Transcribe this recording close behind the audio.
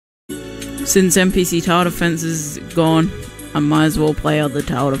Since NPC tower defense is gone, I might as well play other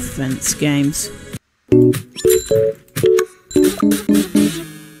tower defense games. What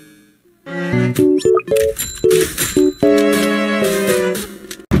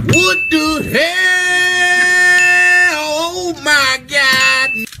the hell? Oh my god!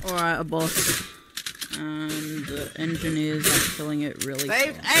 Alright, a boss. And the engineers are killing it really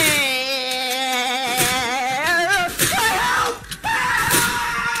fast.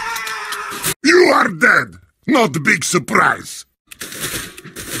 You are dead! Not a big surprise!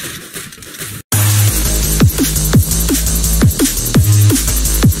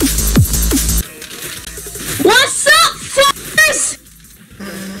 What's up, fuckers?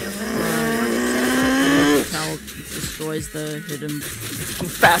 Tower destroys the hidden. I'm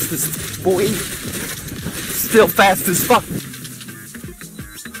fastest, boy. Still fast as fuck.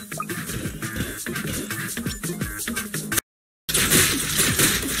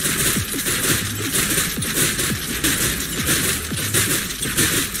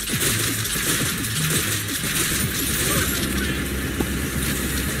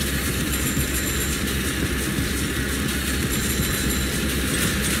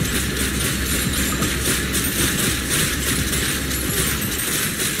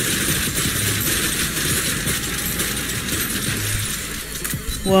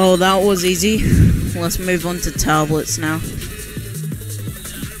 Well, that was easy. Let's move on to tablets now.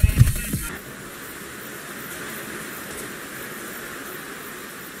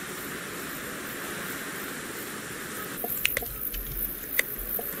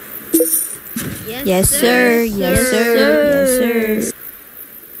 Yes, sir. Yes, sir. Yes, sir.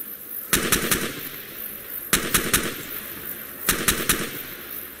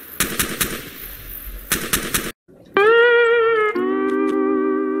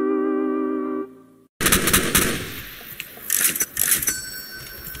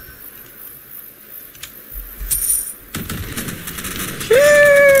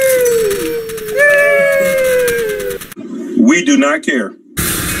 We do not care.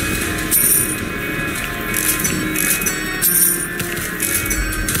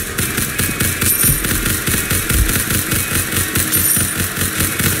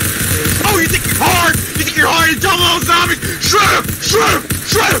 Oh, you think you're hard? You think you're hard, you dumb little zombie? Shred him! Shred him!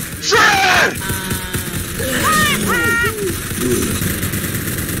 Shred him! Shred!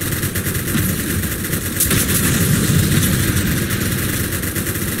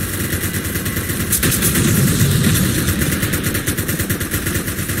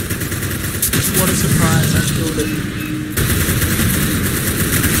 What a surprise, I killed it.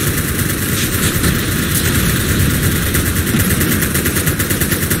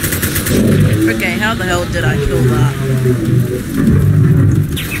 Okay, how the hell did I kill that?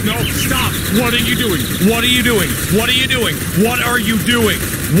 No, stop! What are you doing? What are you doing? What are you doing? What are you doing?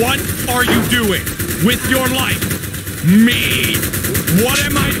 What are you doing with your life? Me! What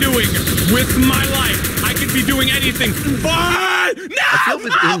am I doing with my life? I could be doing anything, but no! I feel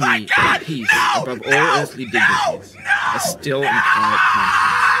within oh my me God! a peace No! above all No! earthly dignities. A still and quiet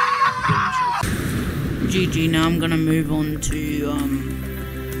conscience. GG, now I'm gonna move on to,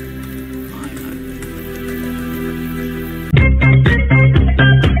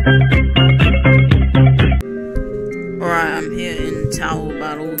 Alright, I'm here in Tower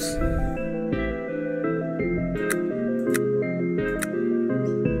Battles.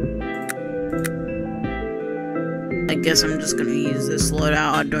 I guess I'm just gonna use this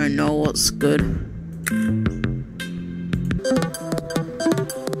loadout, I don't know what's good.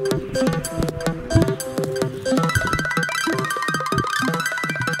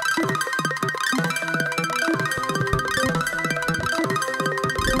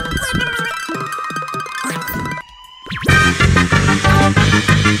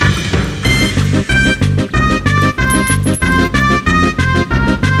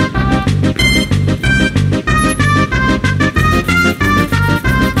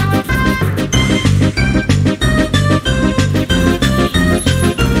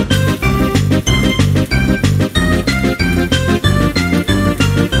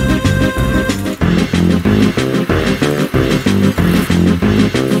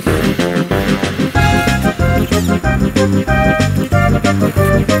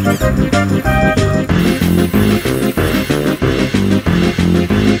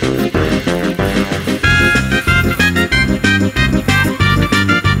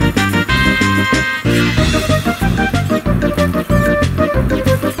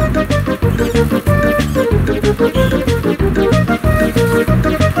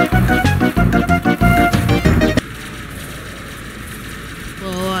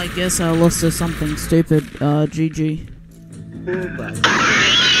 I guess I lost to something stupid. GG.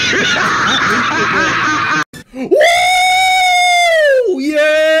 Woo!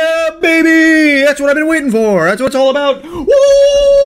 Yeah, baby! That's what I've been waiting for. That's what it's all about. Woo!